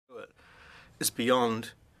it's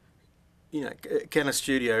beyond. You know, can a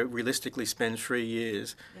studio realistically spend 3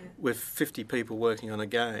 years with 50 people working on a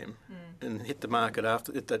game and hit the market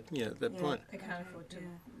after at that that point? They can't afford to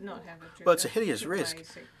not have a well, it's a hideous risk.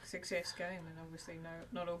 Success game, and obviously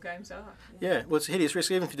not all games are. Yeah, well, it's a hideous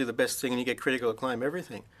risk even if you do the best thing and you get critical acclaim,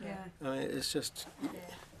 everything. Yeah, I mean, it's just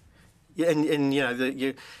and you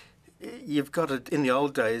know you've got it. In the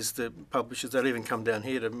old days, the publishers, they'd even come down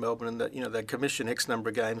here to Melbourne and they'd commission X number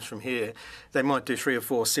of games from here. They might do 3 or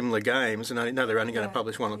 4 similar games, and I know they're only going to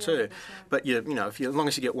publish 1 or 2. But as long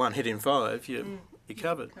as you get 1 hit in 5, you're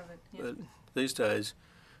covered. But these days,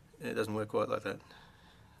 it doesn't work quite like that.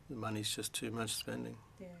 The money's just too much spending.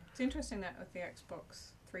 Yeah, it's interesting that with the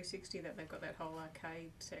Xbox 360 that they've got that whole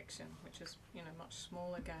arcade section, which is much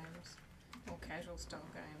smaller games, more casual style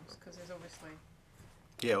games, because there's obviously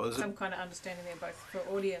some kind of understanding there both for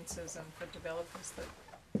audiences and for developers that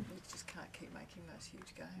we just can't keep making those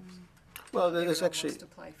huge games. Well, there's actually wants to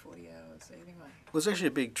play 40 hours anyway. Well, there's actually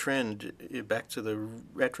a big trend back to the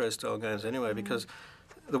retro style games anyway, because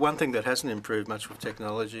the one thing that hasn't improved much with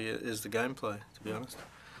technology is the gameplay. To be honest,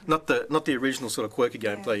 not the original sort of quirky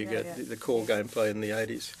gameplay you get, the core gameplay in the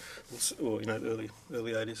 80s or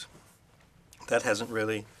early 80s. That hasn't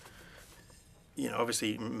really.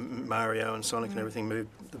 Obviously Mario and Sonic and everything moved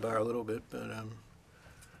the bar a little bit, but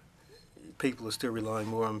people are still relying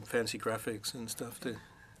more on fancy graphics and stuff to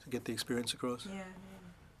get the experience across. Yeah.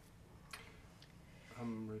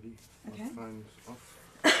 I'm ready. Okay. My phone's off.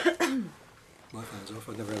 My phone's off.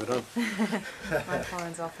 I've never have it on. My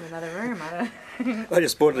phone's off in another room. I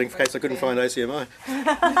just bought it in case I couldn't find ACMI.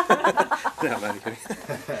 No, I'm only kidding.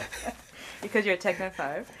 Because you're a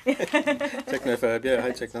technophobe. Technophobe, yeah, I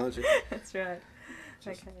hate technology. That's right.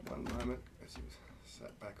 Just one moment. As you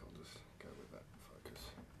sat back, I'll just go with that focus.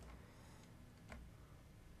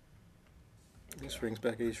 This brings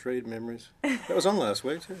back East Reed memories. That was on last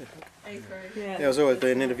week too. East Reed. Yeah. I was always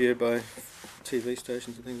being interviewed by TV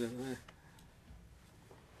stations and things over there.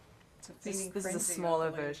 This is a smaller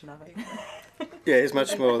version of it. Yeah, it's much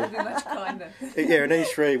smaller. It'll be much kinder. Yeah, in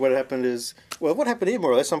East Reed, what happened here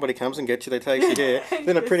more or less, somebody comes and gets you, they take you here,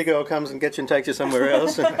 then a pretty girl comes and gets you and takes you somewhere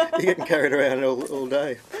else, and you're getting carried around all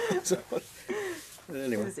day. So,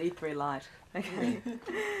 anyway. This is E3 Light. Okay.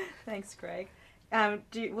 Thanks, Greg.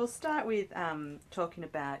 We'll start with talking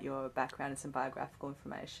about your background and some biographical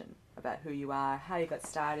information about who you are, how you got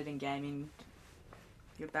started in gaming,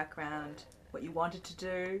 your background, what you wanted to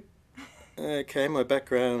do. Okay, my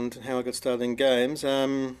background, how I got started in games.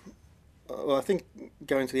 Well, I think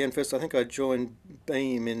going to the end first, I think I joined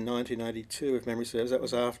Beam in 1982, if memory serves. That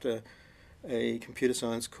was after a computer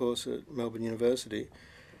science course at Melbourne University.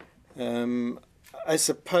 I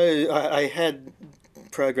suppose I had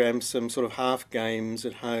programmed some sort of half games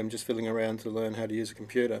at home, just fiddling around to learn how to use a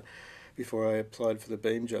computer before I applied for the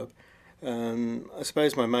Beam job. I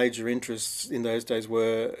suppose my major interests in those days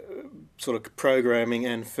were sort of programming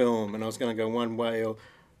and film, and I was going to go one way, I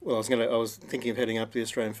was thinking of heading up to the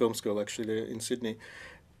Australian Film School actually in Sydney,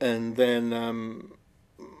 and then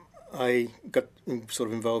I got sort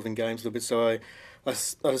of involved in games a little bit, so I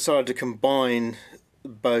decided to combine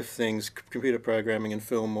both things, computer programming and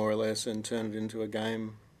film more or less, and turn it into a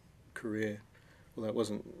game career. Well, that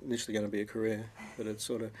wasn't initially going to be a career, but it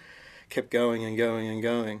sort of kept going and going and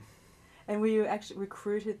going. And were you actually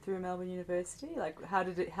recruited through Melbourne University? Like, how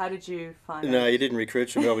did you find out? No, you didn't recruit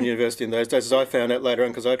through Melbourne University in those days, as I found out later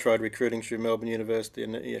on, because I tried recruiting through Melbourne University.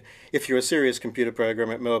 And if you're a serious computer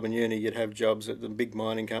programmer at Melbourne Uni, you'd have jobs at the big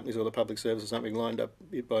mining companies or the public service or something lined up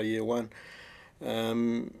by year one.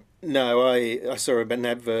 No, I saw an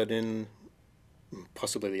advert in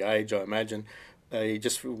possibly The Age, I imagine,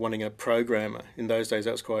 just wanting a programmer. In those days,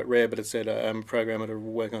 that was quite rare, but it said a programmer to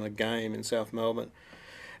work on a game in South Melbourne.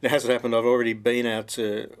 Now, as it happened, I've already been out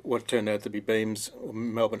to what turned out to be Beam's, or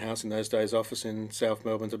Melbourne House in those days, office in South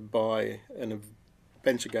Melbourne to buy an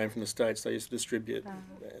adventure game from the States. They used to distribute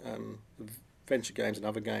adventure games and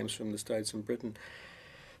other games from the States and Britain.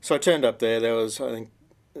 So I turned up there. I think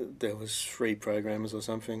there was 3 programmers or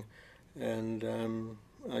something, and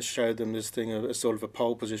I showed them this thing, a sort of a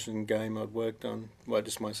pole position game I'd worked on, well,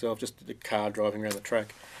 just myself, just a car driving around the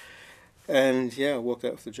track. And yeah, I walked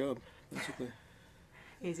out with the job, basically.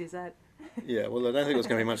 Easy as that. Yeah, well, I don't think there was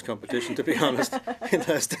going to be much competition, to be honest, in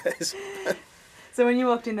those days. So when you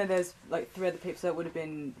walked in there, there's like 3 other people, so it would have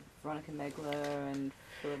been Veronica Megler and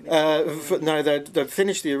Philip. No, they'd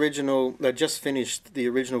finished the original. They'd just finished the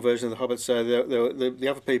original version of the Hobbit. So the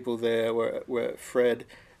other people there were Alfred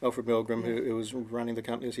Milgram, who was running the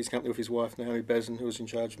company. It was his company with his wife Naomi Bezen, who was in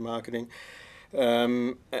charge of marketing.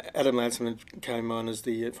 Adam Lansman came on as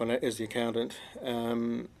the accountant.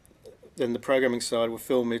 then the programming side were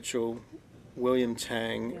Phil Mitchell, William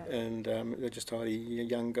Tang, Yeah. and they just hired a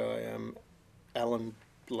young guy, Alan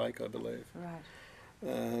Blake, I believe.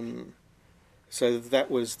 Right. So that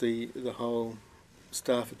was the whole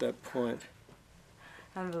staff at that point.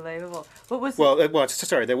 Unbelievable. What was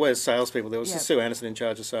Sorry, there were salespeople. There was Yeah. Sue Anderson in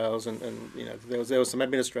charge of sales, and you know there was some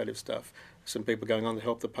administrative stuff, some people going on to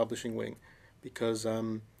help the publishing wing, because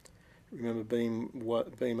remember Beam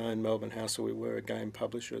owned Melbourne House, so we were a game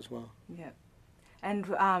publisher as well. Yeah. And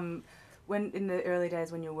when in the early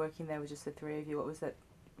days when you were working there with just the three of you, what was that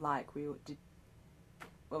like?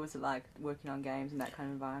 What was it like working on games in that kind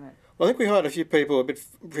of environment? Well, I think we hired a few people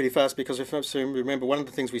pretty fast, because if I remember, one of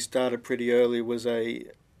the things we started pretty early was a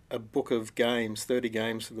book of games, 30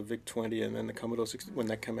 games for the VIC-20 and then the Commodore 60 when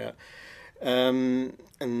that came out.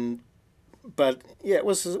 But yeah, it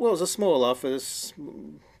was a small office,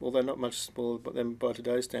 although not much smaller than by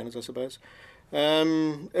today's standards, I suppose.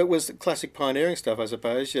 It was classic pioneering stuff, I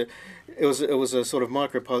suppose. Yeah, it was a sort of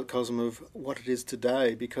microcosm of what it is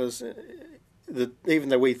today, because even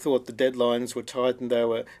though we thought the deadlines were tight and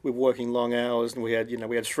we were working long hours, and we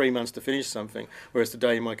had 3 months to finish something, whereas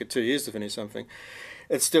today you might get 2 years to finish something.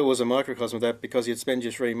 It still was a microcosm of that, because you'd spend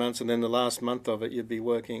your 3 months and then the last month of it you'd be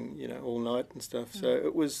working all night and stuff. So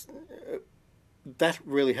it was that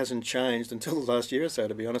really hasn't changed until the last year or so,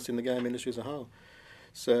 to be honest, in the game industry as a whole.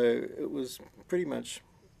 So it was pretty much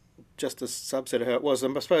just a subset of how it was.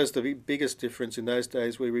 And I suppose the biggest difference in those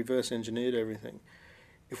days, we reverse engineered everything.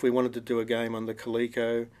 If we wanted to do a game on the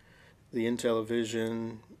Coleco, the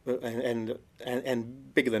Intellivision,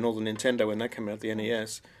 and bigger than all the Nintendo when that came out, the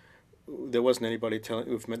NES, there wasn't anybody there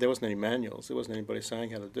wasn't any manuals. There wasn't anybody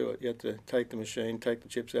saying how to do it. You had to take the machine, take the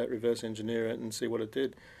chips out, reverse engineer it, and see what it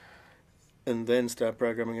did, and then start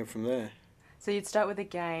programming it from there. So you'd start with a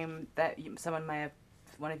game that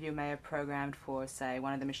one of you may have programmed for, say,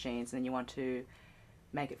 one of the machines, and then you want to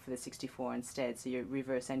make it for the 64 instead, so you're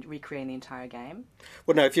recreating the entire game?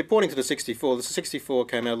 Well, no, if you're pointing to the 64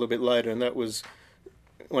 came out a little bit later, and that was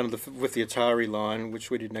with the Atari line,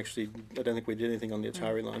 which we didn't actually, I don't think we did anything on the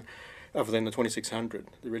Atari line, other than the 2600,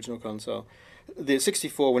 the original console. The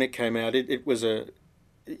 64, when it came out, the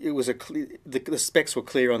specs were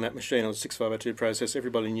clear on that machine. It was a 6502 processor.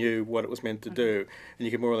 Everybody knew what it was meant to do, and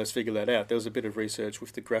you could more or less figure that out. There was a bit of research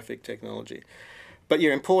with the graphic technology. But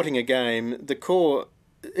you're importing a game, the core,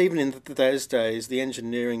 even in those days, the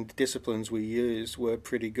engineering disciplines we used were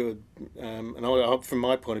pretty good. And from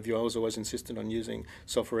my point of view, I was always insistent on using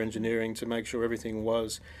software engineering to make sure everything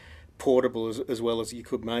was portable as well as you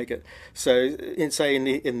could make it. So, in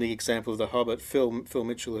the example of the Hobbit, Phil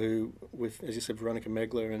Mitchell, who, with, as you said, Veronica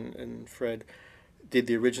Megler and Fred, did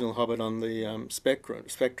the original Hobbit on the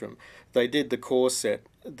Spectrum. They did the core set.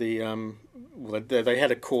 They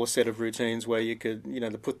had a core set of routines where you could,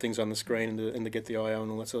 to put things on the screen and to get the I/O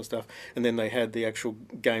and all that sort of stuff. And then they had the actual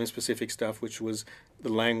game-specific stuff, which was the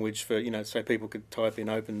language for, so people could type in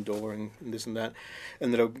open door and this and that,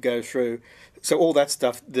 and it'll go through. So all that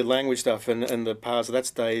stuff, the language stuff and the parser, that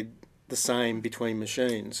stayed the same between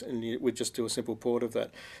machines, and we'd just do a simple port of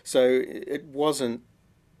that. So it wasn't,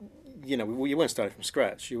 you weren't starting from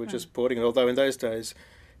scratch. You were just porting it. Although in those days,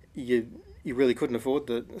 you really couldn't afford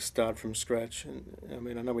to start from scratch. And I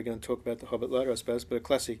mean, I know we're going to talk about the Hobbit later, I suppose, but a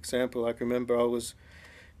classic example, I can remember I was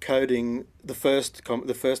coding the first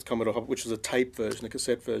Commodore Hobbit, which was a tape version, a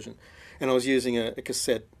cassette version, and I was using a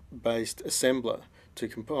cassette-based assembler to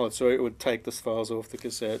compile it. So it would take the files off the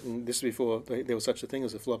cassette, and this was before there was such a thing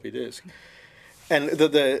as a floppy disk. And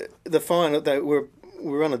the final, we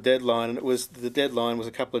were on a deadline, and the deadline was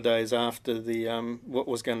a couple of days after the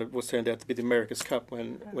what turned out to be the America's Cup,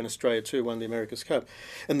 when Australia 2 won the America's Cup.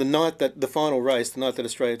 And the night that the final race, the night that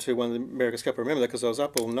Australia 2 won the America's Cup, I remember that because I was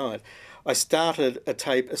up all night. I started a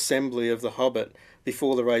tape assembly of the Hobbit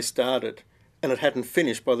before the race started, and it hadn't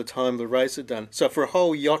finished by the time the race had done. So for a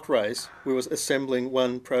whole yacht race, we was assembling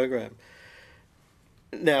one program.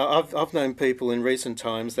 Now I've known people in recent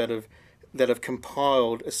times that have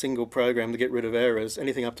compiled a single program to get rid of errors,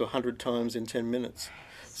 anything up to 100 times in 10 minutes.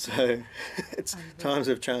 So times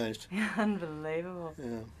have changed. Unbelievable.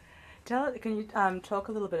 Yeah. Can you talk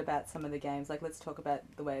a little bit about some of the games? Like, let's talk about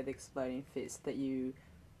the Way of the Exploding Fist that you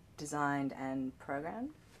designed and programmed.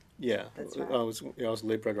 Yeah, that's right. I was the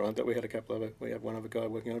lead programmer on that. We had one other guy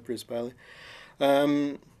working on it, Bruce Bailey,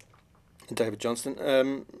 and David Johnston.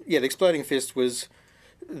 The Exploding Fist was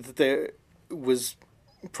it was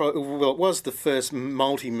the first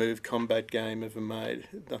multi-move combat game ever made.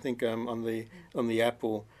 I think on the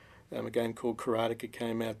Apple, a game called Karateka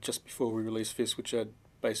came out just before we released Fist, which had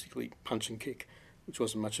basically punch and kick, which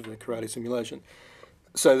wasn't much of a karate simulation.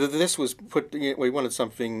 So this was put. We wanted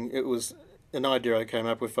something. It was an idea I came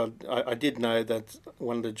up with. I did know that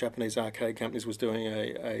one of the Japanese arcade companies was doing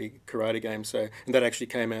a karate game, and that actually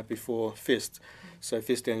came out before Fist. So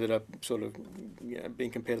Fist ended up sort of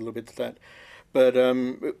being compared a little bit to that. But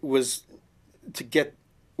it was to get.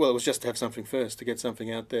 Well, it was just to have something first, to get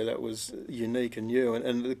something out there that was unique and new,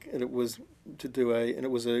 and it was to do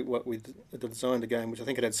what we designed a game, which I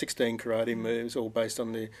think it had 16 karate moves, all based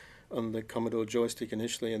on the Commodore joystick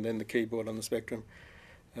initially, and then the keyboard on the Spectrum.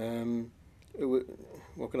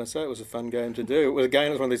 What can I say? It was a fun game to do. It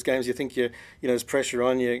was one of these games you think there's pressure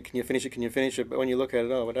on you. Can you finish it? Can you finish it? But when you look at it,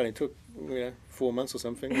 it only took 4 months or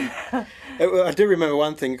something. I do remember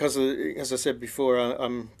one thing because, as I said before,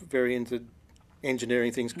 I'm very into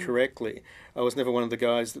engineering things correctly. I was never one of the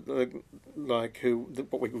guys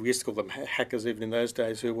what we used to call them hackers even in those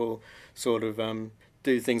days, who will sort of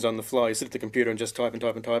do things on the fly. You sit at the computer and just type and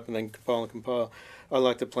type and type and then compile. I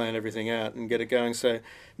like to plan everything out and get it going. So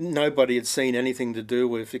nobody had seen anything to do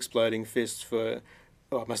with Exploding Fists for,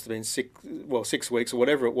 it must have been 6 weeks or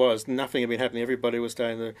whatever it was. Nothing had been happening. Everybody was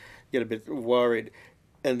starting to get a bit worried.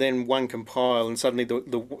 And then one compile, and suddenly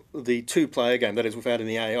the two-player game, that is without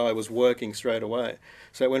any AI, was working straight away.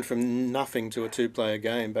 So it went from nothing to a two-player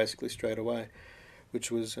game basically straight away,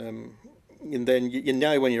 which was, and then you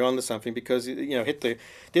know when you're onto something because did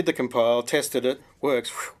the compile, tested it,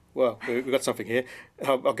 works. Well, we've got something here.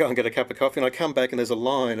 I'll go and get a cup of coffee, and I come back and there's a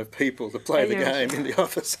line of people to play the game in the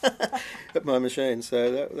office at my machine.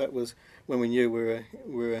 So that was when we knew we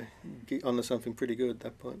were onto something pretty good at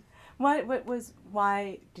that point.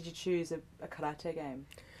 Why did you choose a karate game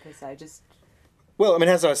per se? Well, I mean,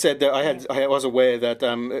 as I said, I was aware that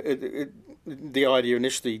the idea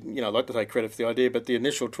initially, I'd like to take credit for the idea, but the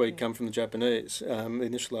initial tweak come from the Japanese, the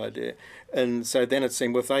initial idea, and so then it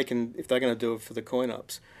seemed, well, if they're going to do it for the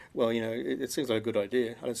coin-ops, well, it seems like a good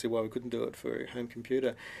idea. I don't see why we couldn't do it for a home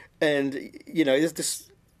computer, and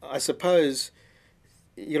I suppose.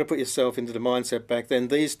 You got to put yourself into the mindset back then.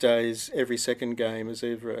 These days, every second game is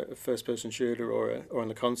either a first-person shooter or on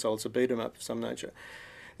the console, it's a beat-em-up of some nature.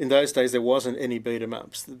 In those days, there wasn't any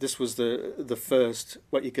beat-em-ups. This was the first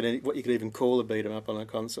what you could even call a beat-em-up on a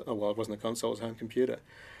console. Oh, well, it wasn't a console; it was a home computer.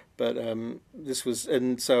 But this was,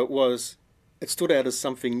 and so it was. It stood out as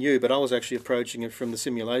something new. But I was actually approaching it from the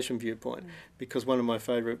simulation viewpoint because one of my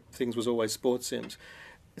favourite things was always sports sims.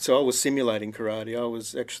 So I was simulating karate. I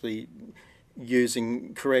was actually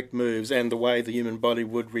using correct moves and the way the human body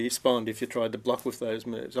would respond if you tried to block with those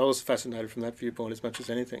moves. I was fascinated from that viewpoint as much as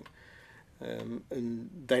anything. And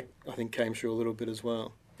that, I think, came through a little bit as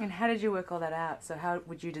well. And how did you work all that out? So how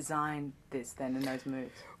would you design this then and those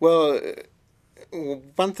moves? Well,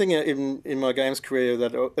 one thing in my games career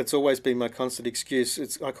that it's always been my constant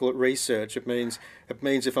excuse, I call it research. It means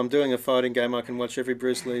if I'm doing a fighting game, I can watch every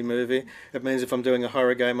Bruce Lee movie. It means if I'm doing a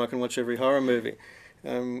horror game, I can watch every horror movie.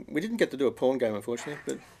 We didn't get to do a porn game, unfortunately,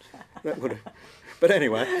 but that would have. But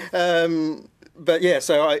anyway, but yeah.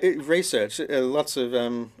 So I research lots of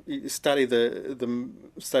study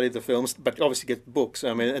the films, but obviously get books.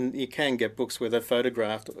 I mean, and you can get books where they've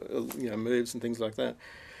photographed, moves and things like that.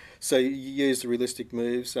 So you use the realistic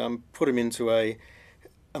moves, put them into a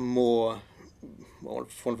more, for want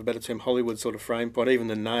of a better term, Hollywood sort of frame point. Even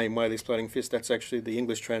the name, Whaley Exploding Fist, that's actually the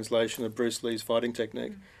English translation of Bruce Lee's fighting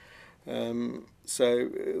technique. So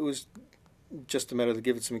it was just a matter to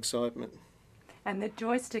give it some excitement. And the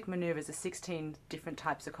joystick manoeuvres, the 16 different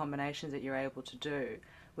types of combinations that you're able to do,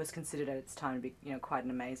 was considered at its time to be, quite an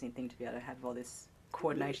amazing thing to be able to have all this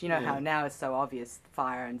coordination. How now it's so obvious,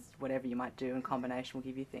 fire and whatever you might do in combination will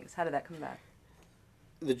give you things. How did that come about?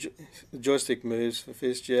 The joystick moves for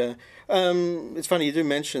Fist, yeah. It's funny you do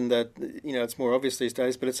mention that it's more obvious these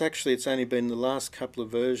days, but it's only been the last couple of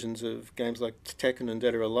versions of games like Tekken and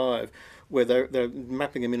Dead or Alive where they're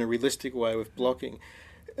mapping them in a realistic way with blocking.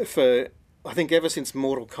 I think ever since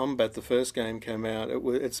Mortal Kombat, the first game, came out,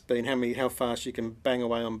 it's been how fast you can bang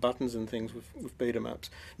away on buttons and things with beat-em-ups.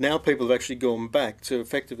 Now people have actually gone back to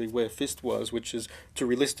effectively where Fist was, which is to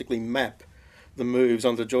realistically map the moves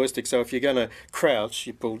on the joystick. So if you're going to crouch,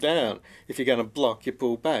 you pull down. If you're going to block, you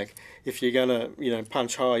pull back. If you're going to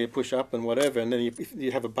punch high, you push up and whatever. And then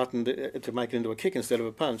you have a button to make it into a kick instead of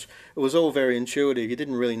a punch. It was all very intuitive. You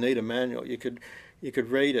didn't really need a manual. You could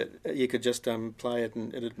read it. You could just play it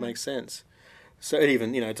and it'd make sense. So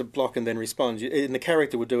even to block and then respond. And the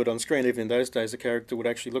character would do it on screen. Even in those days, the character would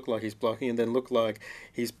actually look like he's blocking and then look like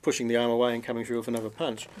he's pushing the arm away and coming through with another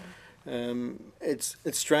punch. It's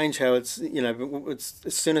strange how it's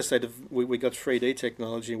as soon as we got 3D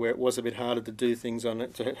technology where it was a bit harder to do things on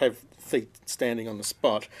it, to have feet standing on the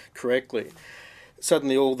spot correctly,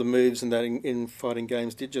 suddenly all the moves and that in fighting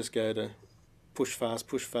games did just go to push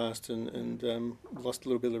fast, and lost a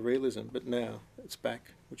little bit of realism. But now it's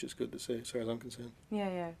back, which is good to see, as far as I'm concerned.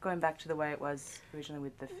 Yeah. Going back to the way it was originally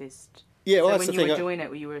with the fist. Yeah, well, so that's when the you thing. were doing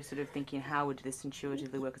it, you were sort of thinking, how would this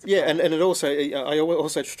intuitively work as a Yeah, player? and it also, I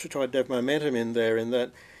also tried to have momentum in there, in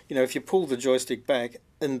that, if you pull the joystick back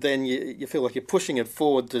and then you feel like you're pushing it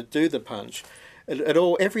forward to do the punch,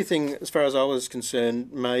 everything, as far as I was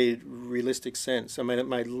concerned, made realistic sense. I mean, it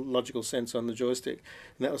made logical sense on the joystick,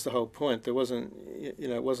 and that was the whole point. There wasn't,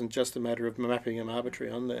 it wasn't just a matter of mapping them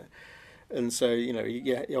arbitrary on there. And so,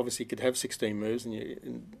 you obviously could have 16 moves,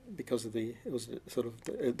 and because of it was sort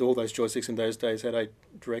of, all those joysticks in those days had 8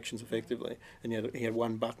 directions effectively, and you had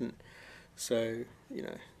one button. So,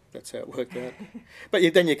 that's how it worked out. But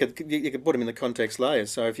then you could put them in the context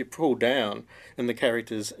layers. So if you pull down and the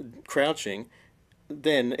character's crouching,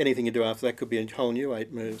 then anything you do after that could be a whole new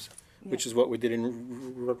 8 moves, which is what we did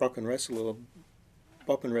in Rock and Wrestle or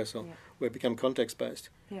Bop and Wrestle, where it became context-based.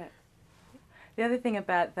 Yeah. The other thing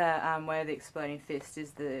about the way of the exploding fist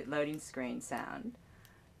is the loading screen sound.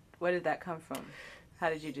 Where did that come from? How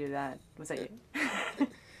did you do that? Was that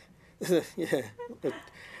you? Yeah.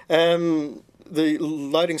 The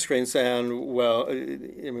loading screen sound, well, I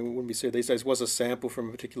mean, when we see it these days, was a sample from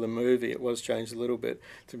a particular movie. It was changed a little bit,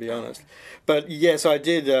 to be honest. But yes, I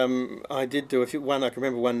did. I did do a few. I can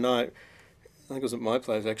remember one night. I think it was at my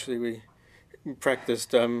place actually. We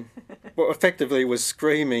practiced. What effectively was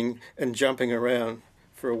screaming and jumping around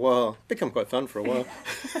for a while. Become quite fun for a while.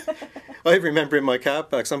 I remember in my car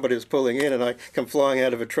park, somebody was pulling in, and I come flying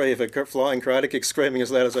out of a tree with a flying karate kick, screaming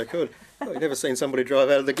as loud as I could. I've never seen somebody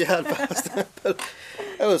drive out of the yard faster. But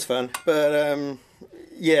that was fun. But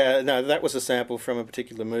yeah, no, that was a sample from a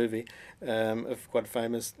particular movie, of quite a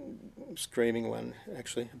famous screaming one,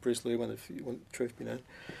 actually, a Bruce Lee one, if you want the truth be known.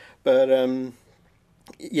 But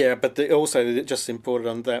yeah, but also just imported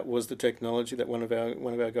on that was the technology that one of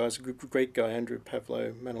our guys, a Greek guy, Andrew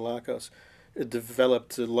Pavlo Manolakos,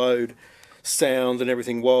 developed to load sound and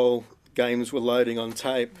everything while games were loading on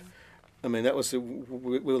tape. I mean, that was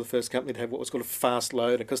we were the first company to have what was called a fast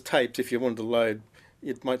loader, because tapes, if you wanted to load,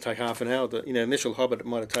 it might take half an hour. Initial Hobbit, it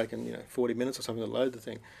might have taken 40 minutes or something to load the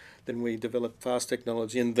thing. Then we developed fast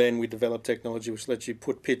technology, and then we developed technology which lets you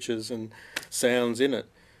put pictures and sounds in it.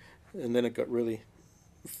 And then it got really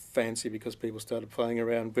fancy because people started playing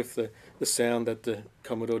around with the sound that the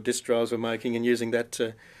Commodore disk drives were making, and using that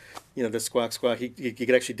to, the squawk squawk. You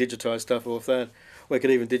could actually digitise stuff off that. We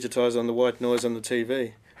could even digitise on the white noise on the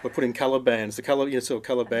TV. We're putting colour bands. You saw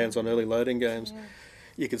colour bands on early loading games. Yeah.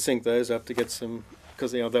 You could sync those up to get some,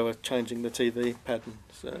 because they were changing the TV pattern.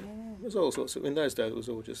 So it was all sorts of, in those days it was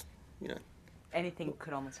all just, anything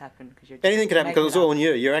could almost happen because anything could happen because it was all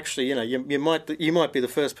new. You're actually, you might be the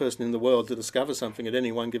first person in the world to discover something at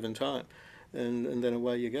any one given time, and then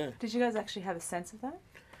away you go. Did you guys actually have a sense of that?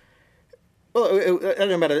 Well, I don't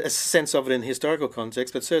know about a sense of it in historical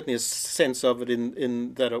context, but certainly a sense of it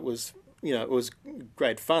in that it was, it was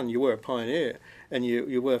great fun. You were a pioneer, and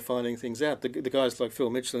you were finding things out. The guys like Phil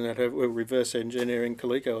Mitchell and that were reverse engineering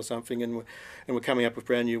Coleco or something, and were coming up with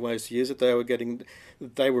brand new ways to use it.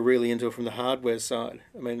 They were really into it from the hardware side.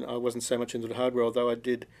 I mean, I wasn't so much into the hardware, although I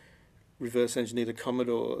did reverse engineer the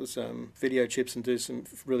Commodore's video chips and do some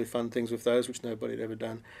really fun things with those, which nobody had ever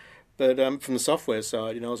done. But from the software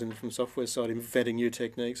side, I was from the software side, inventing new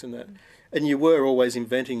techniques and that. And you were always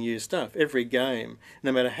inventing new stuff. Every game,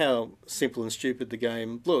 no matter how simple and stupid the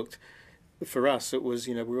game looked, for us it was,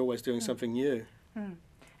 we were always doing something new.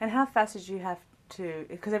 And how fast did you have to,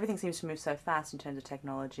 because everything seems to move so fast in terms of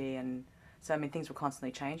technology, and so, I mean, things were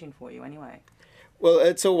constantly changing for you anyway. Well,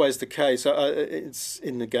 it's always the case. It's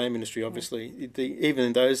in the game industry, obviously. Even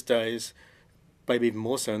in those days, maybe even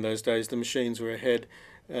more so in those days, the machines were ahead.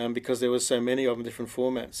 Because there were so many of them, different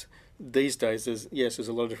formats. These days, there's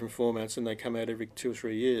a lot of different formats, and they come out every 2 or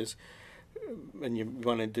 3 years, and you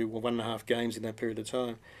want to do 1.5 games in that period of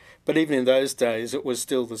time. But even in those days, it was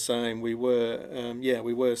still the same. We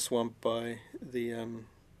were swamped by the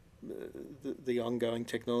ongoing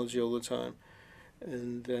technology all the time,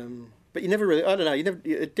 and but you never really, I don't know, you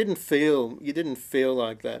didn't feel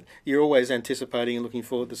like that. You're always anticipating and looking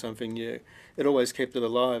forward to something new. It always kept it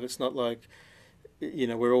alive. It's not like,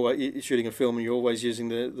 we're always shooting a film and you're always using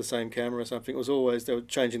the same camera or something. It was always, they were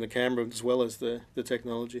changing the camera as well as the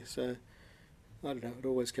technology. So, I don't know, it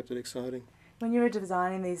always kept it exciting. When you were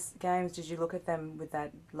designing these games, did you look at them with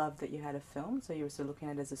that love that you had of film? So you were sort of looking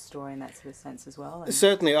at it as a story in that sort of sense as well? And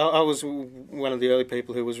certainly, I was one of the early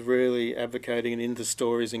people who was really advocating and into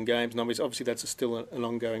stories in games, and obviously that's still an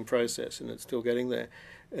ongoing process, and it's still getting there.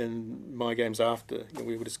 And my games after,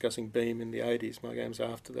 we were discussing Beam in the 80s, my games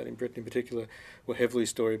after that, in Britain in particular, were heavily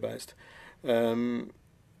story-based.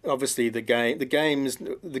 Obviously, the games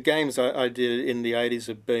I did in the 80s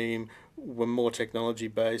of Beam were more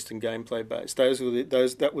technology-based and gameplay-based.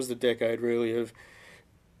 That was the decade really of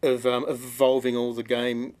evolving all the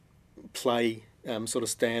game play sort of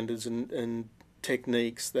standards and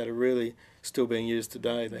techniques that are really still being used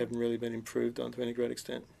today. They haven't really been improved on to any great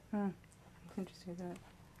extent. That's interesting, isn't it?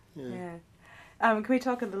 Yeah. Can we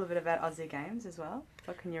talk a little bit about Aussie Games as well?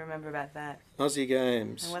 What can you remember about that? Aussie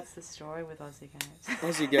Games. And what's the story with Aussie Games?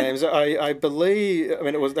 Aussie Games. I believe. I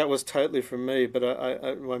mean, that was totally from me, but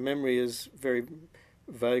my memory is very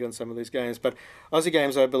vague on some of these games. But Aussie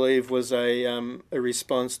Games, I believe, was a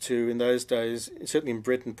response to, in those days, certainly in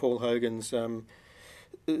Britain, Paul Hogan's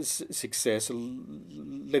success.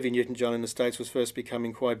 Olivia Newton-John in the States was first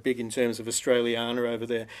becoming quite big in terms of Australiana over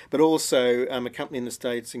there, but also a company in the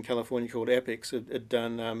States in California called Epix had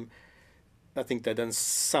done, I think they'd done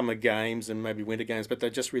summer games and maybe winter games, but they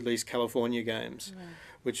just released California games,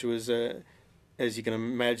 which was, as you can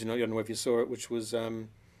imagine, I don't know if you saw it, which was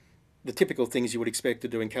the typical things you would expect to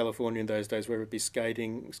do in California in those days, whether it be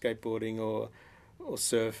skating, skateboarding or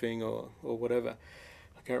surfing or whatever.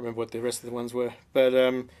 I can't remember what the rest of the ones were.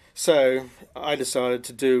 But so I decided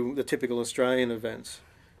to do the typical Australian events.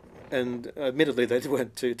 And admittedly, they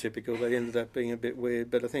weren't too typical. They ended up being a bit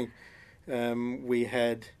weird. But I think we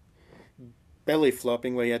had belly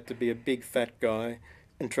flopping, where you had to be a big fat guy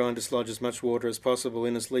and try and dislodge as much water as possible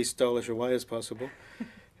in as least stylish a way as possible.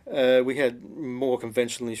 We had more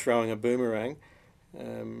conventionally throwing a boomerang.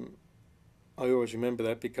 I always remember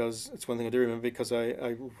that because it's one thing I do remember, because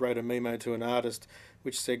I wrote a memo to an artist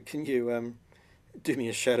which said, can you do me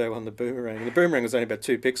a shadow on the boomerang? And the boomerang was only about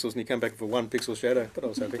 2 pixels and you come back with a 1 pixel shadow, but I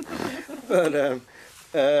was happy.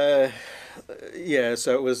 But yeah,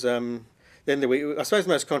 so it was, then I suppose the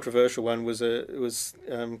most controversial one was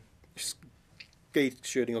skeet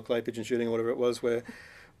shooting or clay pigeon shooting or whatever it was, where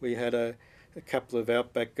we had a couple of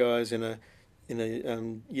outback guys in a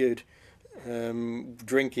ute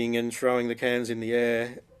drinking and throwing the cans in the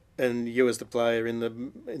air, and you as the player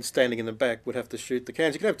standing in the back would have to shoot the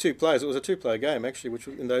cans. You could have 2 players. It was a 2-player game actually, which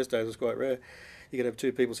in those days was quite rare. You could have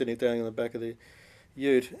 2 people sitting down on the back of the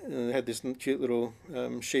ute, and it had this cute little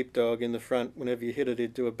sheepdog in the front. Whenever you hit it,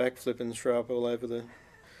 he'd do a backflip and throw up all over the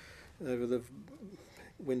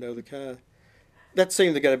window of the car. That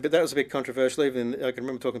seemed to get a bit. That was a bit controversial. Even I can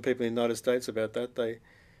remember talking to people in the United States about that.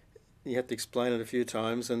 You had to explain it a few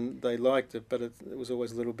times, and they liked it, but it was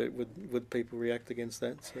always a little bit, would people react against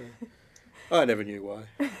that? So I never knew why.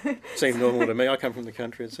 It seemed normal to me. I come from the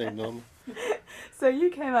country, it seemed normal. So you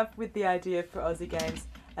came up with the idea for Aussie Games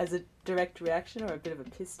as a direct reaction or a bit of a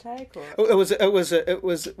piss take? Or? It was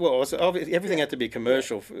obviously everything had to be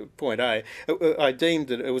commercial, point A. I deemed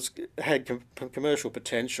that it had commercial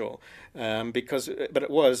potential, but it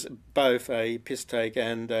was both a piss take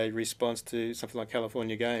and a response to something like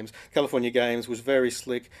California Games. California Games was very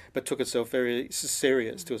slick, but took itself very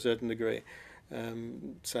serious to a certain degree,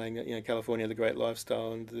 saying that California had a great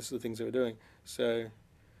lifestyle and this is the things they were doing. So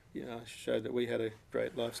I showed that we had a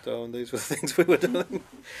great lifestyle and these were the things we were doing.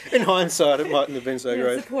 In hindsight, it mightn't have been so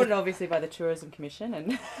great. Supported obviously by the Tourism Commission.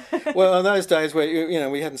 And well, in those days where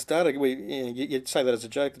we hadn't started, you'd say that as a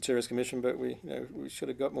joke, the Tourism Commission, but we should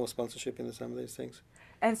have got more sponsorship into some of these things.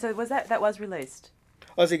 And so that was released?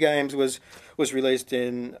 Aussie Games was released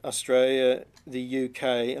in Australia, the UK,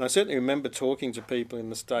 and I certainly remember talking to people in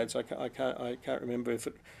the States. I can't remember if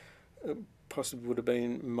it possibly would have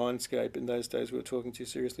been Mindscape in those days. We were talking too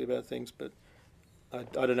seriously about things, but I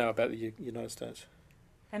don't know about the United States.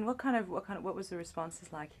 And what was the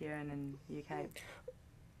responses like here and in the UK?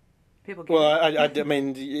 People. Well, I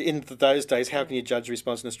mean, in those days, how can you judge a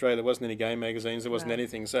response in Australia? There wasn't any game magazines, there wasn't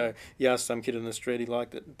anything. So you asked some kid in the street, he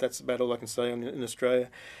liked it. That's about all I can say in Australia.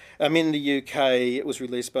 In the UK, it was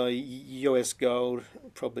released by US Gold,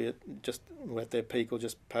 probably just at their peak or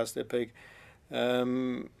just past their peak.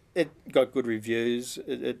 It got good reviews,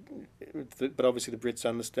 but obviously the Brits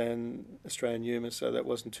understand Australian humour, so that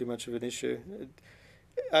wasn't too much of an issue.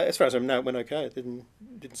 As far as I know, it went okay. It didn't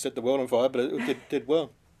set the world on fire, but it did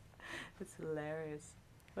well. That's hilarious.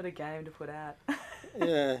 What a game to put out.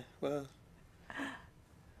 Yeah, well.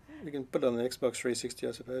 You can put it on the Xbox 360,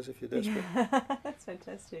 I suppose, if you're desperate. That's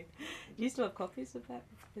fantastic. Do you still have copies of that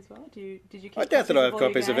as well? Did you keep I doubt that I have all your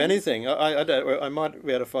copies of games? anything. I don't. I might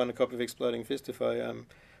be able to find a copy of Exploding Fist if I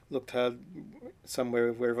looked hard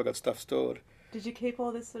somewhere wherever I got stuff stored. Did you keep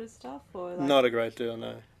all this sort of stuff, or like, Not a great deal,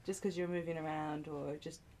 no. just because you were moving around, or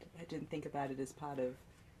just I didn't think about it as part of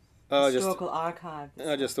Oh, historical archive?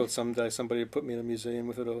 I just thought someday somebody would put me in a museum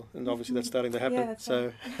with it all, and obviously that's starting to happen. Yeah, that's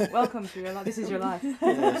so, right. Welcome to your life. This is your life.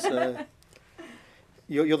 yeah, so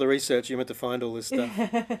you're the researcher. You're meant to find all this stuff.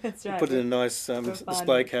 That's right. Put it in a nice We'll find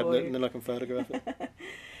display it for cabinet, you. and then I can photograph it.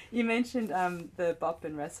 You mentioned the Bop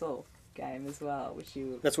and Wrestle game as well, which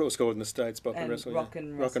you That's what it was called in the States, Bop and and Wrestle. Rock Yeah.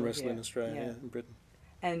 and Rock and Wrestle Wrestle in here. Australia, Yeah. yeah, in Britain.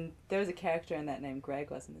 and there was a character in that named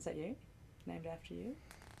Greg, wasn't? Is that you? Named after you?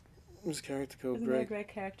 There's a character called Isn't there a Greg. great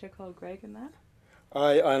character called Greg in that?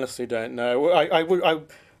 I honestly don't know. I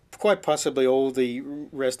quite possibly all the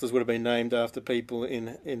wrestlers would have been named after people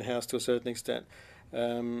in house to a certain extent,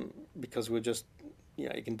 because we're just, you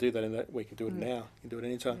can do that in that. We can do it now. You can do it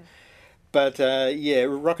anytime. Yeah. But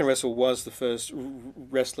Rock and Wrestle was the first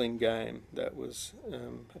wrestling game that was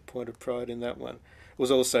a point of pride in that one. It was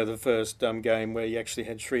also the first game where you actually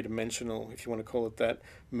had three-dimensional, if you want to call it that,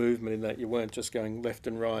 movement, in that you weren't just going left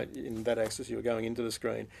and right in that axis, you were going into the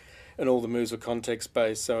screen. And all the moves were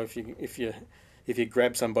context-based, so if you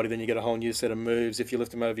grab somebody, then you get a whole new set of moves. If you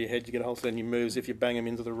lift them over your head, you get a whole set of new moves. If you bang them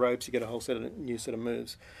into the ropes, you get a whole new set of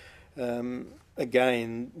moves.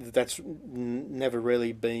 Again, that's never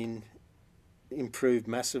really been improved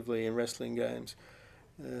massively in wrestling games.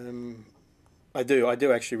 I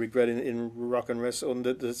do actually regret in Rock and Wrestle, and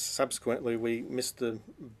that subsequently we missed the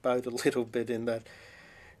boat a little bit in that,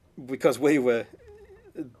 because we were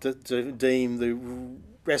deemed the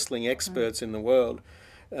wrestling experts in the world.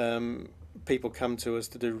 People come to us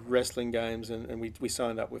to do wrestling games, and we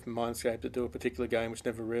signed up with Mindscape to do a particular game which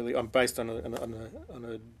never really. I'm based on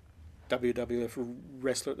a WWF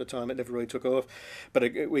wrestler at the time. It never really took off, but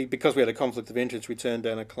because we had a conflict of interest, we turned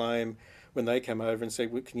down a claim when they came over and said,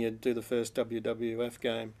 "Can you do the first WWF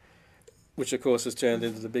game?" Which of course has turned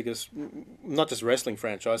into the biggest, not just wrestling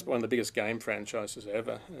franchise, but one of the biggest game franchises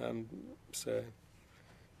ever.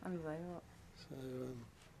 Unbelievable. So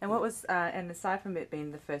And what was and aside from it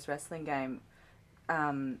being the first wrestling game,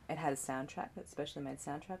 it had a soundtrack, a specially made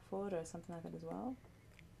soundtrack for it, or something like that as well.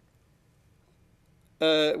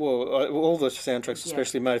 All the soundtracks,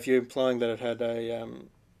 especially made. If you're implying that it had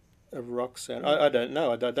a rock sound, I don't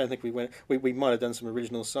know. I don't think we went. We might have done some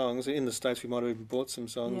original songs in the States. We might have even bought some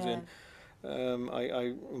songs in.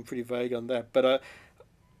 I'm pretty vague on that, but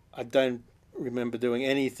I don't remember doing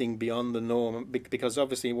anything beyond the norm, because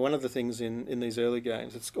obviously one of the things in these early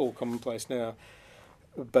games, it's all commonplace now,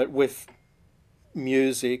 but with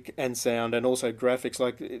music and sound and also graphics,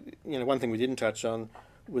 like, one thing we didn't touch on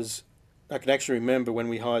was, I can actually remember when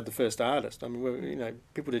we hired the first artist. I mean,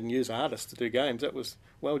 people didn't use artists to do games. That was,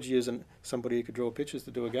 why would you use somebody who could draw pictures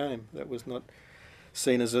to do a game? That was not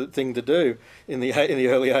seen as a thing to do in the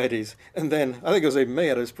early 80s. And then, I think it was even me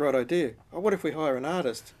had this bright idea. Oh, what if we hire an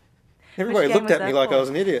artist? Everybody looked at me like I was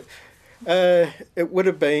an idiot. It would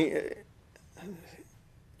have been...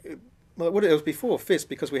 it was before Fist,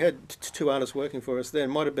 because we had two artists working for us then.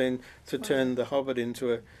 It might have been to turn the Hobbit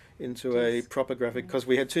into a proper graphic, because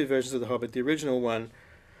we had two versions of the Hobbit. The original one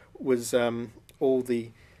was all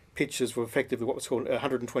the pictures were effectively what was called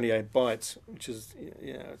 128 bytes, which is,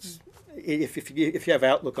 it's, if you have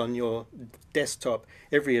Outlook on your desktop,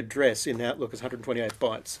 every address in Outlook is 128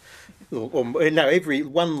 bytes. Every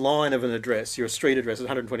one line of an address, your street address, is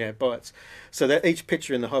 128 bytes. So that each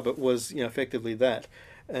picture in the Hobbit was, effectively that.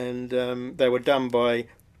 And they were done by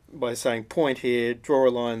saying point here, draw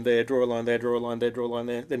a line there, draw a line there, draw a line there, draw a line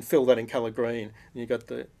there, then fill that in colour green, and you got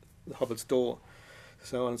the Hobbit's door,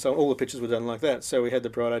 so on and so on. All the pictures were done like that. So we had the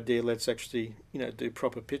bright idea, let's actually do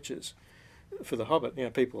proper pictures for the Hobbit.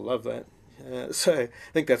 People love that. So I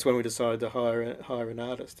think that's when we decided to hire an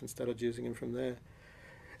artist and started using him from there.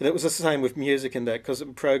 And it was the same with music and that, because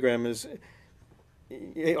programmers.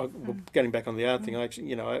 Getting back on the art thing, I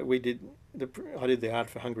actually, I did the art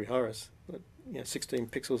for Hungry Horace. 16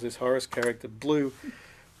 pixels, this Horace character, blue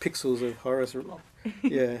pixels of Horace,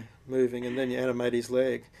 moving, and then you animate his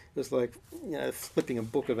leg. It was like, flipping a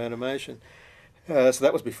book of animation. So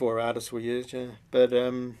that was before artists were used, But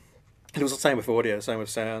it was the same with audio, same with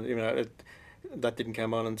sound. That didn't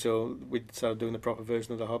come on until we started doing the proper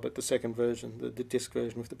version of The Hobbit, the second version, the disc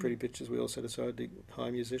version with the pretty pictures. We also decided to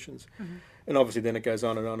hire musicians. Mm-hmm. And obviously then it goes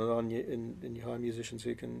on and on and on, and you hire musicians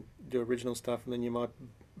who can do original stuff, and then you might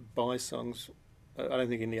buy songs. I don't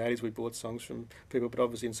think in the 80s we bought songs from people, but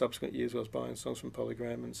obviously in subsequent years I was buying songs from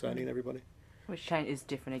Polygram and Sony and everybody. Which change is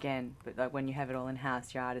different again, but like when you have it all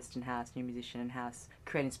in-house, your artist in-house, your musician in-house,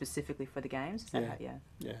 creating specifically for the games, is that how,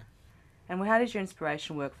 Yeah. And how did your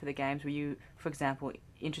inspiration work for the games? Were you, for example,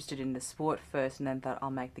 interested in the sport first and then thought, I'll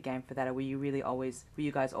make the game for that? Or were you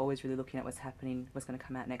guys always really looking at what's happening, what's going to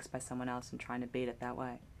come out next by someone else and trying to beat it that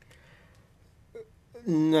way?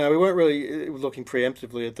 No, we weren't really looking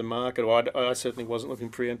preemptively at the market. Or I certainly wasn't looking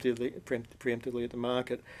preemptively at the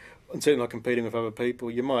market, and certainly not competing with other people.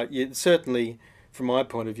 Certainly, from my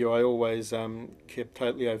point of view, I always kept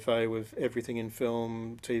totally au fait with everything in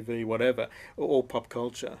film, TV, whatever, all pop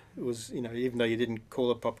culture. It was, even though you didn't call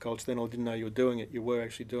it pop culture then, or didn't know you were doing it, you were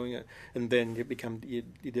actually doing it, and then you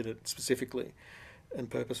did it specifically and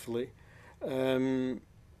purposefully.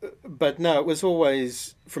 But no, it was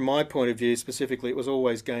always, from my point of view specifically, it was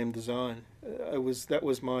always game design. That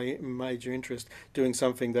was my major interest, doing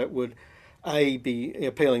something that would A, be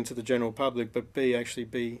appealing to the general public, but B, actually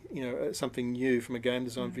be something new from a game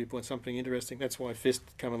design viewpoint, something interesting. That's why Fist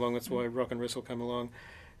came along. That's why Rock and Wrestle came along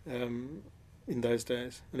in those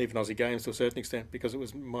days, and even Aussie Games to a certain extent, because it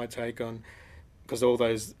was my take on. Because all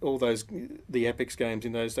those the Epics games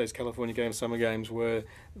in those days, California games, summer games, were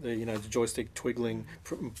the joystick twiggling,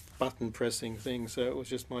 button pressing things. So it was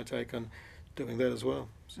just my take on doing that as well.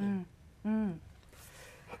 So.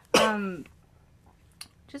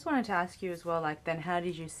 Just wanted to ask you as well, like, then how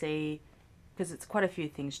did you see, because it's quite a few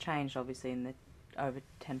things changed obviously in the over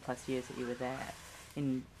 10 plus years that you were there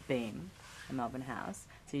in Beam, the Melbourne House.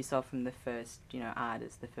 So you saw from the first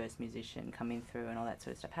artist, the first musician coming through and all that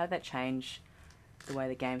sort of stuff. How did that change the way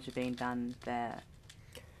the games were being done there?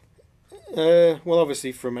 Well,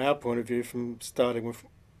 obviously from our point of view, from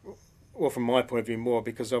my point of view more,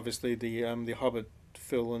 because obviously the Hobbit,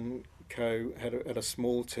 Phil and co had a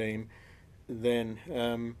small team then.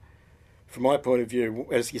 From my point of view,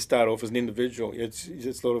 as you start off as an individual, it's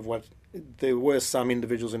sort of what there were some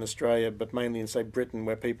individuals in Australia, but mainly in say Britain,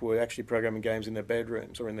 where people were actually programming games in their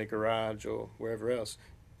bedrooms or in their garage or wherever else.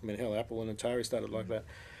 I mean, hell, Apple and Atari started like that.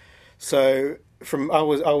 So I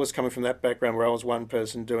was coming from that background where I was one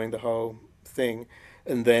person doing the whole thing,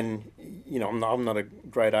 and then I'm not a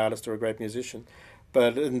great artist or a great musician,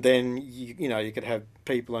 and then you could have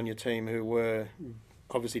people on your team who were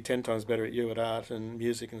obviously 10 times better at you at art and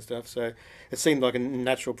music and stuff. So it seemed like a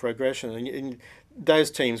natural progression, and those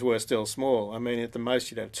teams were still small. I mean, at the most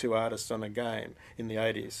you'd have 2 artists on a game in the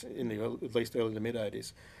 80s, at least early to mid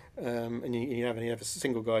 80s, and you have a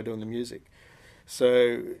single guy doing the music.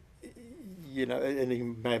 So. And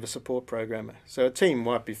you may have a support programmer. So a team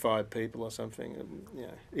might be 5 people or something,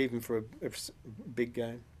 even for a big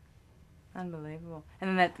game. Unbelievable.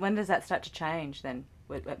 And then when does that start to change then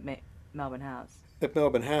at Melbourne House? At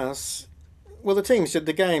Melbourne House, well,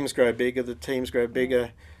 the games grow bigger, the teams grow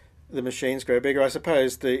bigger, the machines grow bigger. I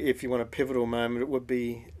suppose if you want a pivotal moment, it would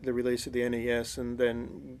be the release of the NES, and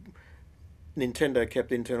then Nintendo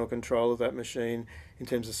kept internal control of that machine in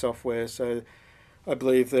terms of software. So I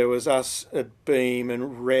believe there was us at Beam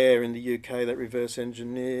and Rare in the UK that reverse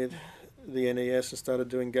engineered the NES and started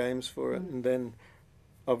doing games for it. And then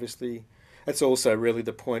obviously that's also really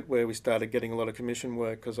the point where we started getting a lot of commission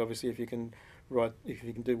work, because obviously if you can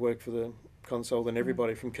do work for the console, then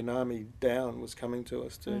everybody from Konami down was coming to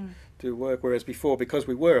us to do work. Whereas before, because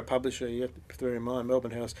we were a publisher, you have to bear in mind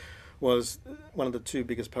Melbourne House was one of the 2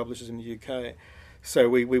 biggest publishers in the UK. So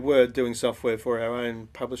we were doing software for our own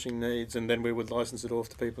publishing needs, and then we would license it off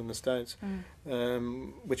to people in the States,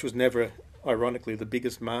 which was never, ironically, the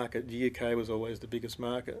biggest market. The UK was always the biggest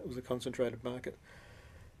market. It was a concentrated market.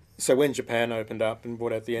 So when Japan opened up and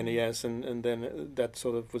brought out the NES, and then that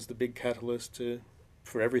sort of was the big catalyst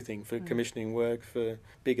for everything, for commissioning work, for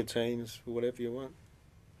bigger teams, for whatever you want.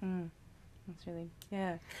 That's really,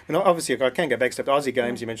 yeah. And obviously, I can go back a step to Aussie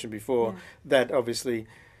Games you mentioned before. That obviously,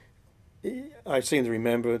 I seem to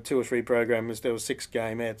remember 2 or 3 programmers. There were 6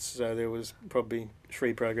 gamettes, so there was probably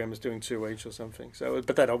 3 programmers doing 2 each or something. So,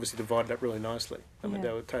 but that obviously divided up really nicely. I mean,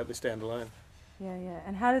 they were totally standalone. Yeah.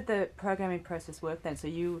 And how did the programming process work then? So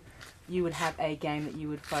you would have a game that you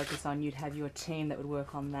would focus on. You'd have your team that would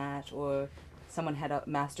work on that, or someone had a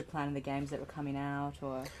master plan of the games that were coming out,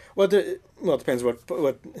 or. Well, it depends what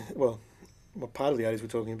part of the 80s we're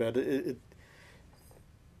talking about.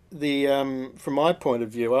 From my point of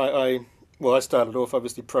view, I started off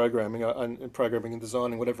obviously programming and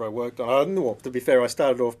designing whatever I worked on. To be fair, I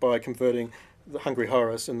started off by converting the Hungry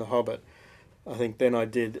Horace and the Hobbit. I think then I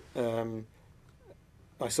did.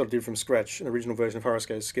 I sort of did from scratch an original version of Horace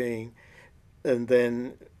Goes Skiing, and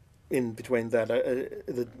then in between that,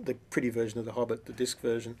 the pretty version of the Hobbit, the disc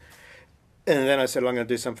version. And then I said, well, I'm going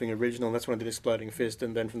to do something original. And that's when I did Exploding Fist.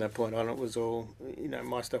 And then from that point on, it was all,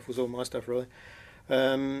 my stuff was all my stuff, really.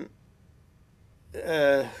 So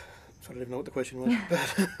I don't even know what the question was.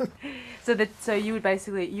 So you would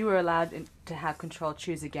basically, you were allowed to have control,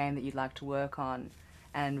 choose a game that you'd like to work on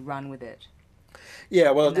and run with it. Yeah,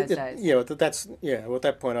 well, in those days. Well, at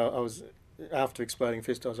that point I was, after Exploding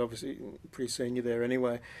Fist, I was obviously pretty senior there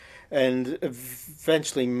anyway. And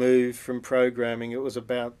eventually moved from programming. It was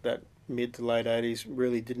about that mid to late 80s,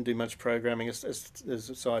 really didn't do much programming as a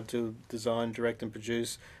side to design, direct and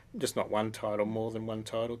produce, just not one title, more than one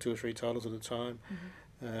title, 2 or 3 titles at a time.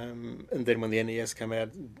 And then when the NES came out,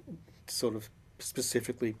 sort of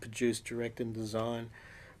specifically produced, direct and design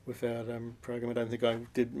without programming. I don't think I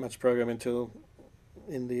did much programming until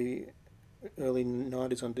in the early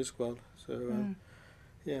 90s on Discworld. So,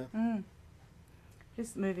 yeah.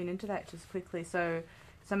 Just moving into that just quickly, so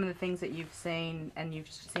some of the things that you've seen, and you've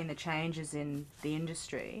seen the changes in the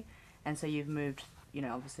industry, and so you've moved,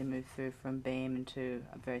 obviously moved through from Beam into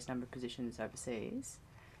a various number of positions overseas,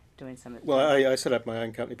 doing some of the... Well, I set up my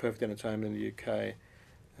own company, Perfect Entertainment, in the UK,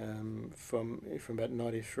 from about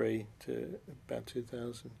 93 to about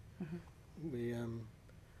 2000.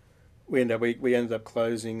 We ended up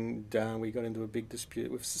closing down. We got into a big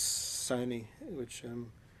dispute with Sony, which...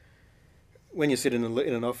 when you sit in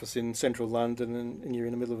an office in central London and you're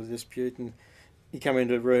in the middle of a dispute and you come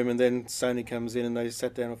into a room and then Sony comes in and they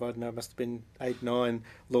sat down with, I don't know, it must have been 8, 9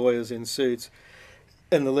 lawyers in suits.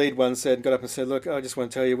 And the lead one got up and said, look, I just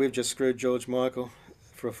want to tell you, we've just screwed George Michael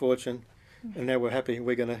for a fortune and now we're happy.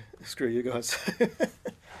 We're going to screw you guys.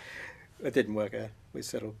 It didn't work out. We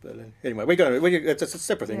settled. But anyway, it's a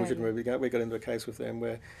separate thing. Yeah, we got into a case with them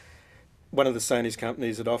where one of the Sony's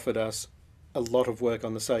companies had offered us a lot of work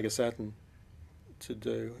on the Sega Saturn to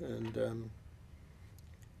do,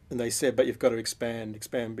 and they said, but you've got to expand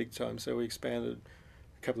big time. So we expanded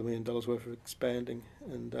a couple of $1 million worth of expanding,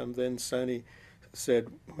 and then Sony said,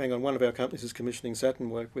 hang on, one of our companies is commissioning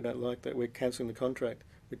Saturn work, we don't like that, we're cancelling the contract,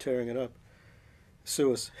 we're tearing it up,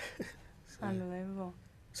 sue us. Unbelievable.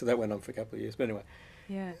 So that went on for a couple of years, but anyway.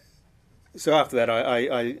 Yeah. So after that,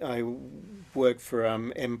 I worked for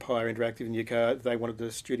Empire Interactive in the UK. They wanted the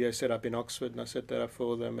studio set up in Oxford, and I set that up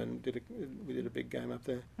for them, and we did a big game up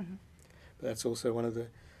there. But that's also one of the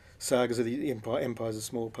sagas of the Empire. Empire's a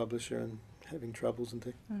small publisher and having troubles and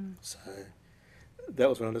things. So that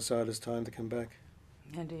was when I decided it's time to come back.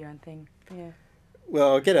 And do your own thing, yeah.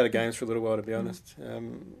 Well, I'll get out of games for a little while, to be honest.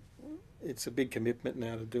 It's a big commitment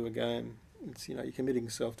now to do a game. It's, you're committing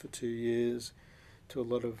yourself for 2 years to a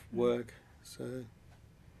lot of work. So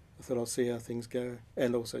I thought I'll see how things go,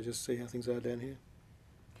 and also just see how things are down here.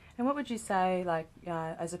 And what would you say,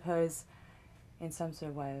 I suppose, in some sort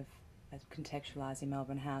of way of contextualising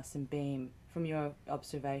Melbourne House and Beam, from your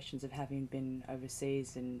observations of having been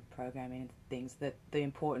overseas and programming and things, that the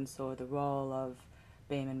importance or the role of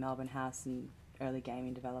Beam and Melbourne House in early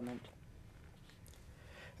gaming development?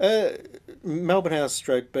 Melbourne House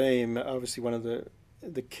 / Beam, obviously one of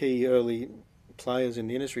the key early players in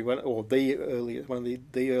the industry, one of the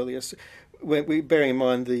earliest. Bearing in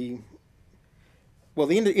mind the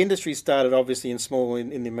industry started obviously in small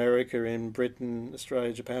in America, in Britain,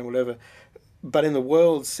 Australia, Japan, whatever. But in the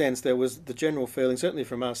world sense, there was the general feeling, certainly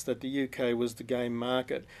from us, that the UK was the game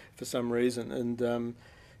market for some reason, and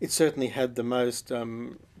it certainly had the most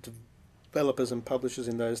developers and publishers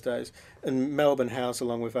in those days. And Melbourne House,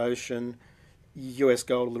 along with Ocean, US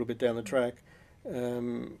Gold a little bit down the track,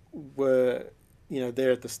 were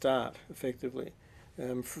there at the start, effectively.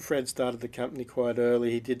 Fred started the company quite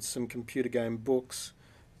early. He did some computer game books,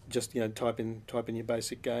 just type in your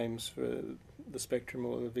basic games for the Spectrum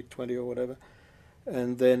or the VIC-20 or whatever,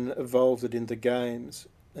 and then evolved it into games,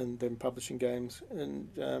 and then publishing games.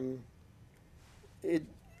 And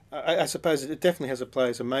I suppose it definitely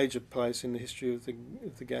has a major place in the history of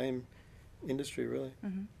the game industry, really.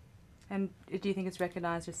 And do you think it's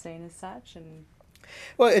recognised or seen as such? And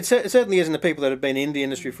well, it certainly isn't the people that have been in the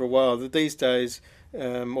industry for a while. That these days,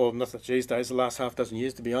 or not these days, the last half dozen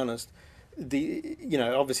years, to be honest,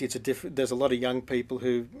 obviously it's a different. There's a lot of young people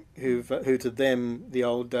who to them the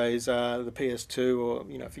old days are the PS2, or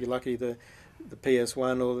if you're lucky the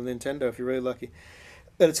PS1 or the Nintendo if you're really lucky.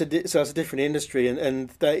 But it's a different industry, and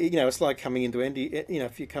they, it's like coming into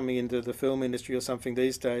if you're coming into the film industry or something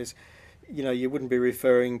these days, you wouldn't be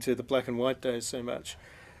referring to the black and white days so much.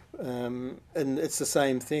 And it's the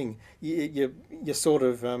same thing. You're sort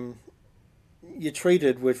of you're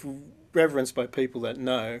treated with reverence by people that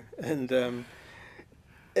know, and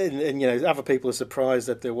other people are surprised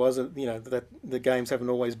that there wasn't, that the games haven't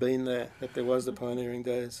always been there, that there was the pioneering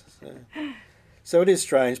days. So it is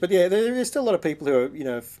strange, but yeah, there is still a lot of people who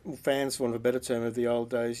are, fans, for want of a better term, of the old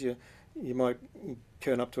days. You might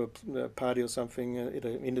turn up to a party or something at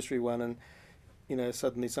an industry one, and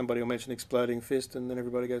suddenly somebody will mention Exploding Fist, and then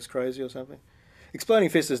everybody goes crazy or something. Exploding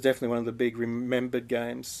Fist is definitely one of the big remembered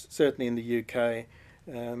games, certainly in the UK.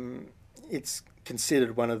 It's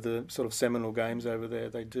considered one of the sort of seminal games over there.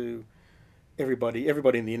 They do. Everybody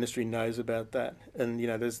in the industry knows about that, and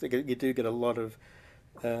you do get a lot of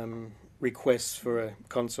requests for a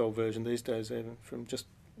console version these days, even from just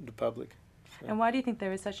the public. So. And why do you think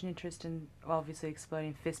there is such an interest in, obviously,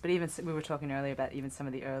 Exploding Fist, but even we were talking earlier about even some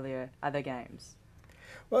of the earlier other games?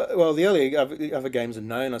 Well, the earlier other games are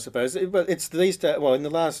known, I suppose, but it's these days. Well, in the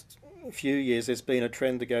last few years, there's been a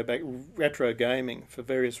trend to go back retro gaming for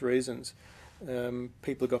various reasons.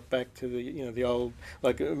 People got back to the old,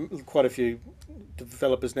 like quite a few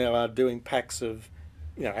developers now are doing packs of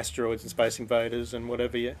asteroids and Space Invaders and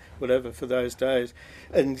whatever for those days,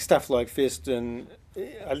 and stuff like Fist. And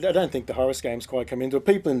I don't think the Horus games quite come into it.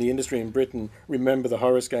 People in the industry in Britain remember the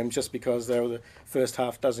Horus games just because they were the first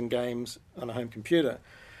half dozen games on a home computer.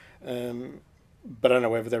 But I don't know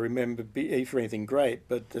whether they remember for anything great,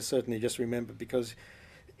 but they certainly just remember because,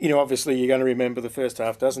 obviously you're going to remember the first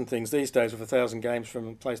half dozen things. These days with 1,000 games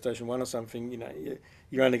from PlayStation 1 or something,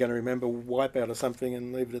 you're only going to remember Wipeout or something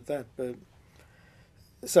and leave it at that. But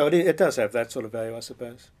so it does have that sort of value, I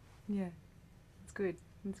suppose. Yeah, it's good.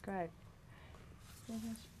 It's great.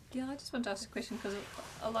 Yeah, I just want to ask a question because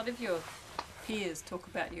a lot of your peers talk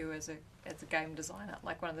about you as a game designer,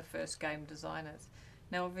 like one of the first game designers.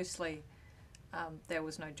 Now, obviously, there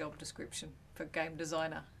was no job description for game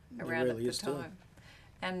designer around really at the time.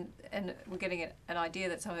 And we're getting an idea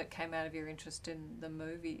that some of it came out of your interest in the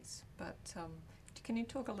movies. But can you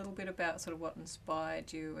talk a little bit about sort of what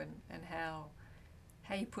inspired you and how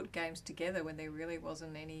you put games together when there really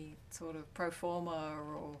wasn't any sort of pro forma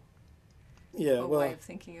or way of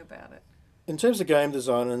thinking about it? In terms of game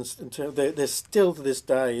design, there's still to this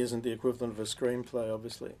day isn't the equivalent of a screenplay,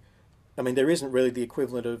 obviously. I mean, there isn't really the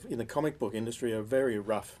equivalent of, in the comic book industry, a very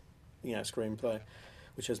rough, screenplay,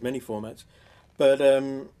 which has many formats. But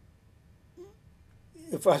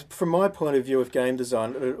from my point of view of game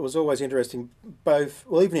design, it was always interesting,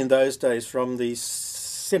 even in those days, from the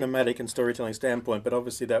cinematic and storytelling standpoint, but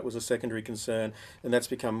obviously that was a secondary concern, and that's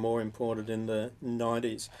become more important in the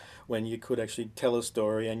 90s, when you could actually tell a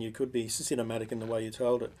story and you could be cinematic in the way you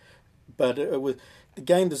told it. But the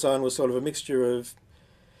game design was sort of a mixture of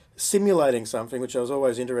simulating something, which I was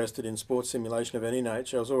always interested in, sports simulation of any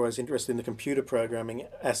nature. I was always interested in the computer programming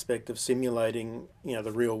aspect of simulating,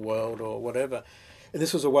 the real world or whatever. And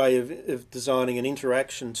this was a way of designing an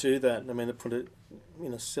interaction to that. I mean, to put it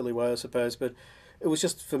in a silly way, I suppose, but it was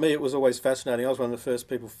just, for me, it was always fascinating. I was one of the first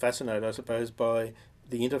people fascinated, I suppose, by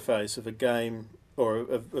the interface of a game or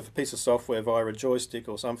of a piece of software via a joystick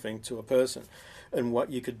or something to a person and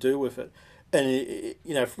what you could do with it. And,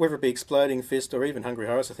 whether it be Exploding Fist or even Hungry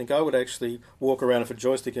Horus, I think I would actually walk around with a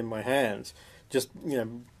joystick in my hands, just,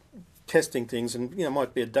 testing things, and, it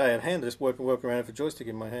might be a day at hand, just walk around with a joystick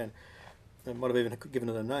in my hand. I might have even given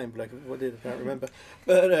it a name, but I can't remember.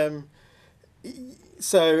 But,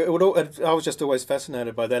 so I was just always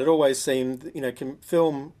fascinated by that. It always seemed,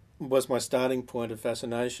 film was my starting point of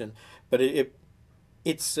fascination, but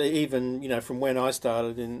it's even, from when I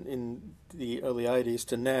started in the early 80s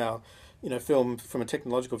to now, film from a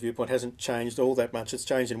technological viewpoint hasn't changed all that much. It's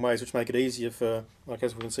changed in ways which make it easier for, like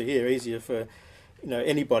as we can see here, easier for,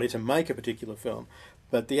 anybody to make a particular film.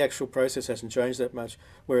 But the actual process hasn't changed that much.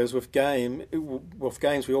 Whereas with games,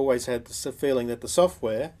 we always had the feeling that the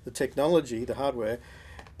software, the technology, the hardware,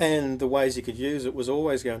 and the ways you could use it was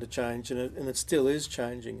always going to change, and it still is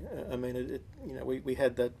changing. I mean, we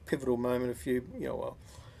had that pivotal moment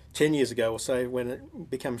 10 years ago or so when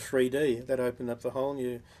it became 3D. That opened up the whole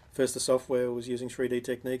new. First, the software was using 3D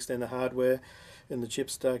techniques, then the hardware, and the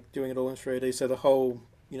chips start doing it all in 3D. So the whole,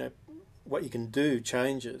 what you can do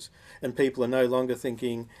changes, and people are no longer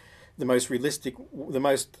thinking the most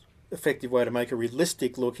effective way to make a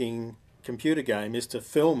realistic-looking computer game is to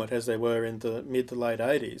film it as they were in the mid to late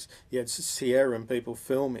 80s. You had Sierra and people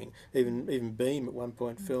filming, even Beam at one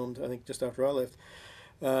point filmed, I think just after I left,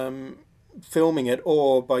 filming it,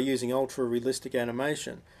 or by using ultra-realistic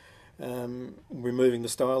animation, removing the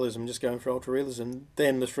stylism, just going for ultra-realism.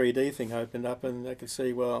 Then the 3D thing opened up, and they could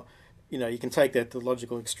see, well, you can take that to the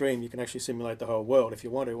logical extreme. You can actually simulate the whole world if you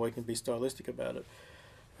want to, or you can be stylistic about it.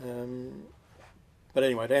 But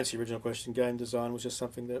anyway, to answer your original question, game design was just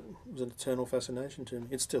something that was an eternal fascination to me.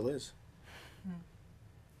 It still is.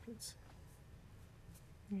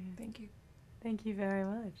 Thank you. Thank you very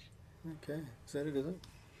much. Okay, is that it, is it?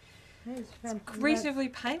 reasonably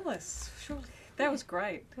painless. Surely. That was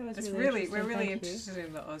great. We're really interested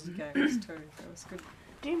in the Aussie games too. That was good.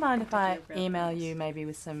 Do you mind if I email you maybe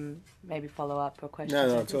with some follow-up or questions?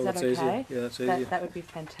 No, at all. Is that That's okay? easy. Yeah, that's easy. That would be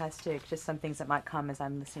fantastic. Just some things that might come as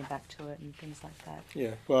I'm listening back to it and things like that.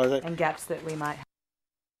 Yeah. Well, and gaps that we might